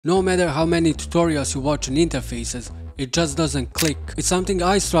No matter how many tutorials you watch on interfaces, it just doesn't click. It's something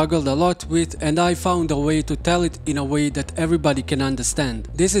I struggled a lot with, and I found a way to tell it in a way that everybody can understand.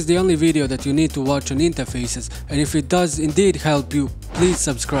 This is the only video that you need to watch on interfaces, and if it does indeed help you, please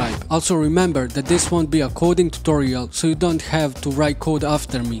subscribe. Also remember that this won't be a coding tutorial, so you don't have to write code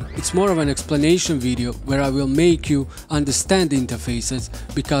after me. It's more of an explanation video where I will make you understand interfaces,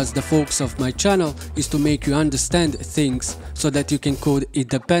 because the focus of my channel is to make you understand things so that you can code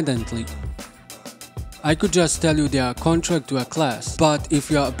independently. I could just tell you they are contract to a class, but if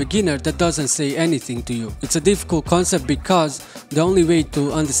you are a beginner, that doesn't say anything to you. It's a difficult concept because the only way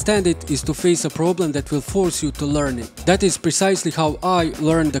to understand it is to face a problem that will force you to learn it. That is precisely how I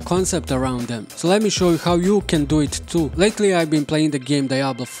learned the concept around them. So let me show you how you can do it too. Lately I've been playing the game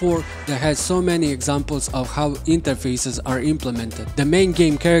Diablo 4 that has so many examples of how interfaces are implemented. The main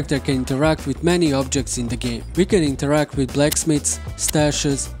game character can interact with many objects in the game. We can interact with blacksmiths,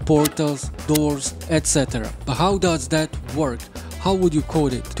 stashes, portals, doors, etc. But how does that work? How would you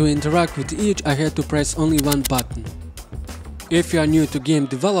code it? To interact with each, I had to press only one button. If you are new to game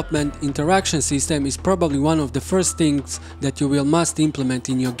development, interaction system is probably one of the first things that you will must implement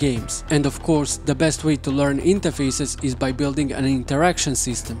in your games. And of course, the best way to learn interfaces is by building an interaction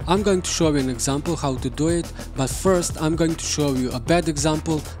system. I'm going to show you an example how to do it, but first I'm going to show you a bad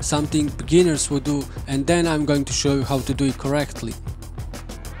example, something beginners would do, and then I'm going to show you how to do it correctly.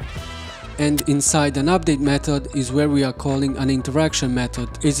 And inside an update method is where we are calling an interaction method.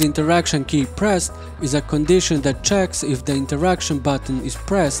 Is interaction key pressed is a condition that checks if the interaction button is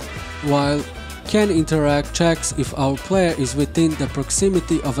pressed, while can interact checks if our player is within the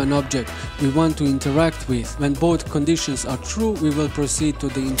proximity of an object we want to interact with. When both conditions are true, we will proceed to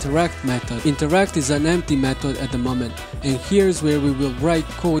the interact method. Interact is an empty method at the moment, and here's where we will write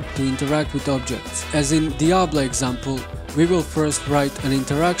code to interact with objects. As in Diablo example, we will first write an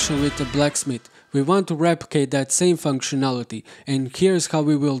interaction with the blacksmith. We want to replicate that same functionality, and here's how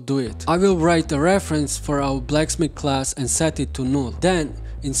we will do it. I will write a reference for our blacksmith class and set it to null. Then,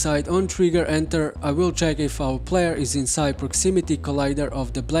 inside onTriggerEnter, I will check if our player is inside proximity collider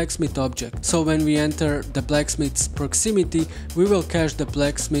of the blacksmith object. So when we enter the blacksmith's proximity, we will cache the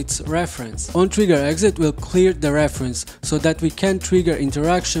blacksmith's reference. onTriggerExit will clear the reference so that we can trigger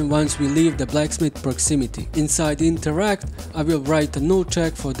interaction once we leave the blacksmith proximity. Inside interact, I will write a null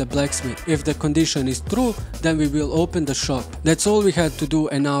check for the blacksmith. If the condition is true, then we will open the shop. That's all we had to do,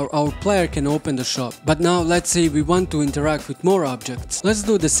 and now our player can open the shop. But now let's say we want to interact with more objects. Let's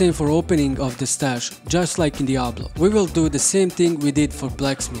do the same for opening of the stash, just like in Diablo. We will do the same thing we did for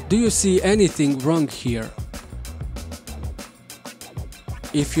blacksmith. Do you see anything wrong here?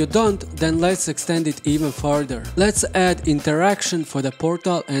 If you don't, then let's extend it even further. Let's add interaction for the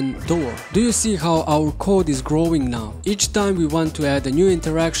portal and door. Do you see how our code is growing now? Each time we want to add a new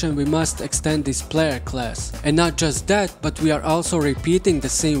interaction, we must extend this player class. And not just that, but we are also repeating the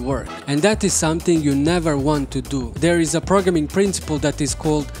same work. And that is something you never want to do. There is a programming principle that is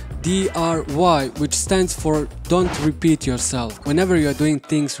called DRY, which stands for don't repeat yourself. Whenever you are doing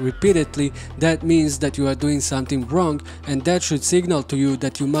things repeatedly, that means that you are doing something wrong, and that should signal to you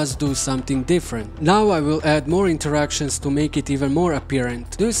that you must do something different. Now I will add more interactions to make it even more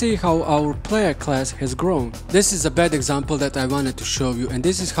apparent. Do you see how our player class has grown? This is a bad example that I wanted to show you, and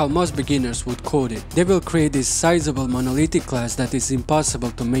this is how most beginners would code it. They will create this sizable monolithic class that is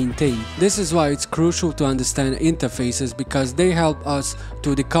impossible to maintain. This is why it's crucial to understand interfaces, because they help us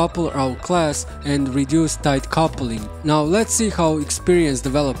to decouple our class and reduce tight coupling. Now let's see how experienced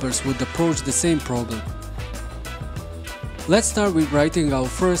developers would approach the same problem. Let's start with writing our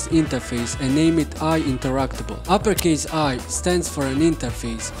first interface and name it iInteractable. Uppercase I stands for an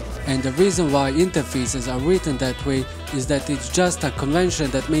interface, and the reason why interfaces are written that way is that it's just a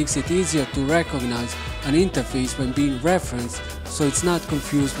convention that makes it easier to recognize an interface when being referenced, so it's not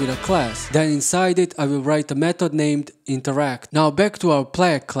confused with a class. Then inside it I will write a method named interact. Now back to our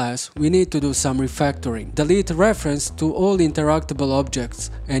player class, we need to do some refactoring. Delete reference to all interactable objects,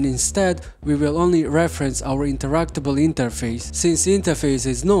 and instead we will only reference our interactable interface. Since interface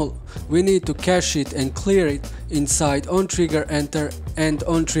is null, we need to cache it and clear it inside onTriggerEnter and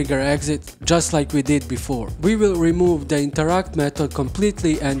onTriggerExit, just like we did before. We will remove the interact method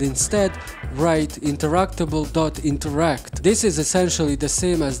completely and instead write interactable.interact. This is essentially the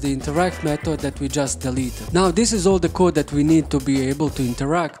same as the interact method that we just deleted. Now this is all the code that we need to be able to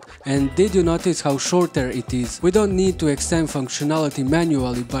interact, and did you notice how shorter it is? We don't need to extend functionality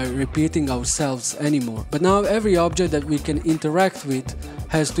manually by repeating ourselves anymore. But now every object that we can interact with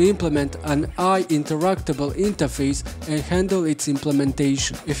has to implement an interactable interface and handle its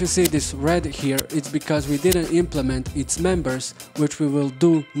implementation. If you see this red here, it's because we didn't implement its members, which we will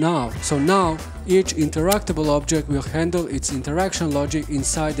do now. So now each interactable object will handle its interaction logic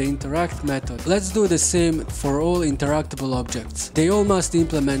inside the interact method. Let's do the same for all interactable objects. They all must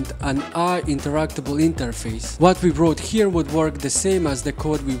implement an interactable interface. What we wrote here would work the same as the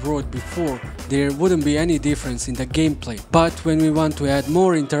code we wrote before. There wouldn't be any difference in the gameplay. But when we want to add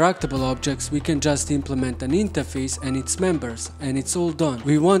more interactable objects, we can just implement an interface and its members, and it's all done.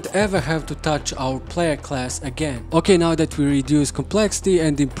 We won't ever have to touch our player class again. Okay, now that we reduced complexity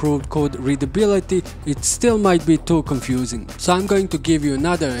and improved code readability, it still might be too confusing. So I'm going to give you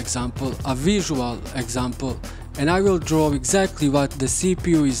another example, a visual example, and I will draw exactly what the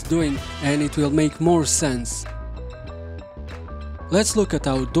CPU is doing, and it will make more sense. Let's look at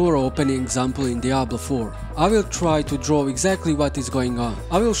our door opening example in Diablo 4. I will try to draw exactly what is going on.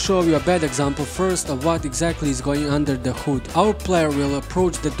 I will show you a bad example first of what exactly is going under the hood. Our player will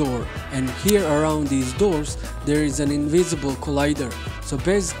approach the door, and here around these doors there is an invisible collider. So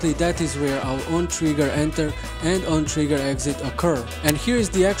basically that is where our on-trigger enter and on-trigger exit occur. And here is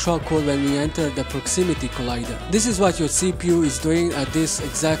the actual code when we enter the proximity collider. This is what your CPU is doing at this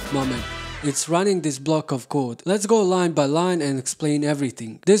exact moment. It's running this block of code. Let's go line by line and explain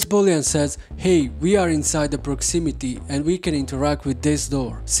everything. This boolean says, hey, we are inside the proximity and we can interact with this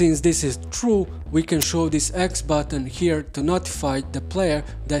door. Since this is true, we can show this X button here to notify the player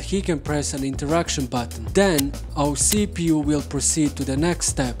that he can press an interaction button. Then our CPU will proceed to the next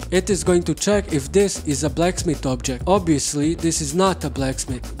step. It is going to check if this is a blacksmith object. Obviously, this is not a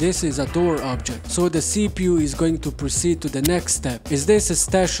blacksmith, this is a door object. So the CPU is going to proceed to the next step. Is this a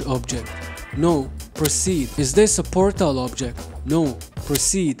stash object? No. Proceed. Is this a portal object? No.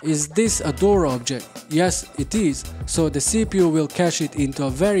 Proceed. Is this a door object? Yes, it is. So the CPU will cache it into a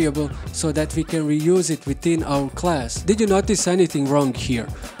variable so that we can reuse it within our class. Did you notice anything wrong here?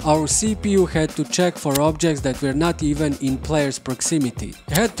 Our CPU had to check for objects that were not even in player's proximity.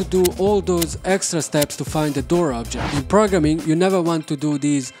 It had to do all those extra steps to find the door object. In programming, you never want to do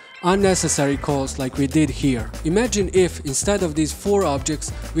these unnecessary calls like we did here. Imagine if instead of these 4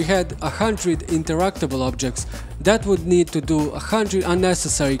 objects we had 100 interactable objects. That would need to do 100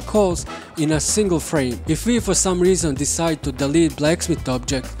 unnecessary calls in a single frame. If we for some reason decide to delete blacksmith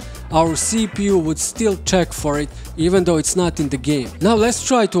object, our CPU would still check for it even though it's not in the game. Now let's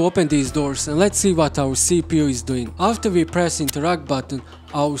try to open these doors and let's see what our CPU is doing. After we press interact button,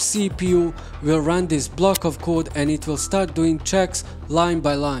 our CPU will run this block of code and it will start doing checks line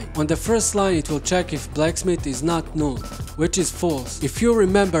by line. On the first line it will check if blacksmith is not null, which is false. If you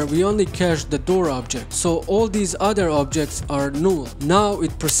remember, we only cached the door object, so all these other objects are null. Now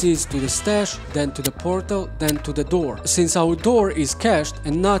it proceeds to the stash, then to the portal, then to the door. Since our door is cached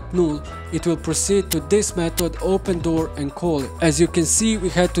and not null, it will proceed to this method open door and call it. As you can see, we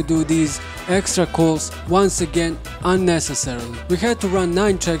had to do these extra calls once again unnecessarily. We had to run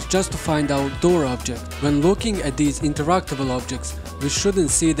 9 checks just to find our door object. When looking at these interactable objects, we shouldn't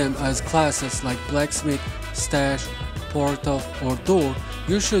see them as classes like blacksmith, stash, portal or door.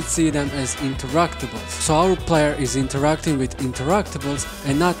 You should see them as interactables. So our player is interacting with interactables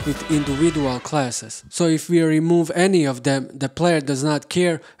and not with individual classes. So if we remove any of them, the player does not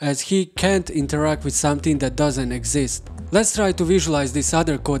care as he can't interact with something that doesn't exist. Let's try to visualize this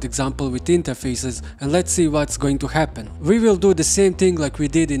other code example with interfaces and let's see what's going to happen. We will do the same thing like we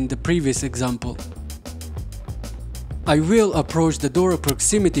did in the previous example. I will approach the door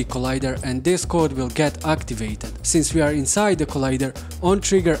proximity collider and this code will get activated. Since we are inside the collider,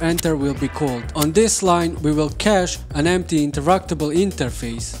 on-trigger enter will be called. On this line we will cache an empty interactable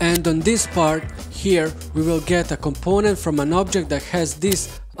interface, and on this part here we will get a component from an object that has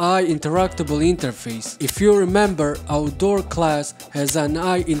this interactable interface. If you remember, our door class has an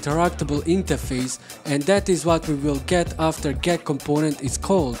interactable interface and that is what we will get after get component is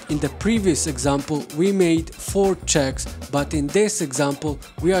called. In the previous example we made 4 checks, but in this example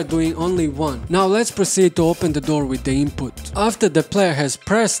we are doing only 1. Now let's proceed to open the door with the input. After the player has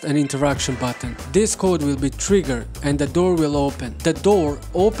pressed an interaction button, this code will be triggered and the door will open. The door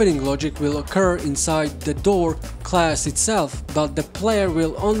opening logic will occur inside the door class itself, but the player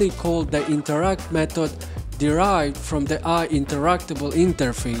will only call the interact method derived from the I interactable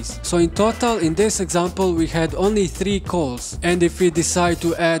interface. So in total, in this example, we had only 3 calls, and if we decide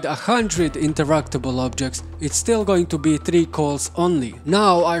to add 100 interactable objects, it's still going to be 3 calls only.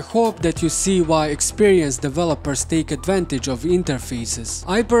 Now I hope that you see why experienced developers take advantage of interfaces.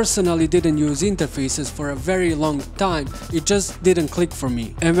 I personally didn't use interfaces for a very long time, it just didn't click for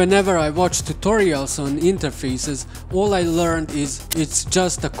me. And whenever I watch tutorials on interfaces, all I learned is it's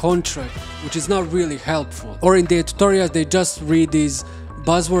just a contract, which is not really helpful. Or in their tutorials they just read these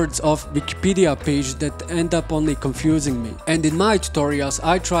buzzwords of Wikipedia page that end up only confusing me. And in my tutorials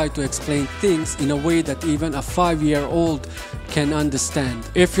I try to explain things in a way that even a 5-year-old can understand.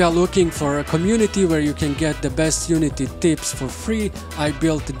 If you are looking for a community where you can get the best Unity tips for free, I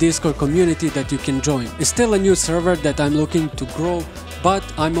built a Discord community that you can join. It's still a new server that I'm looking to grow, but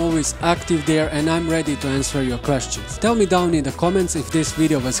I'm always active there and I'm ready to answer your questions. Tell me down in the comments if this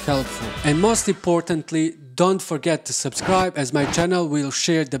video was helpful. And most importantly, don't forget to subscribe, as my channel will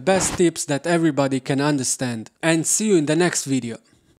share the best tips that everybody can understand. And see you in the next video.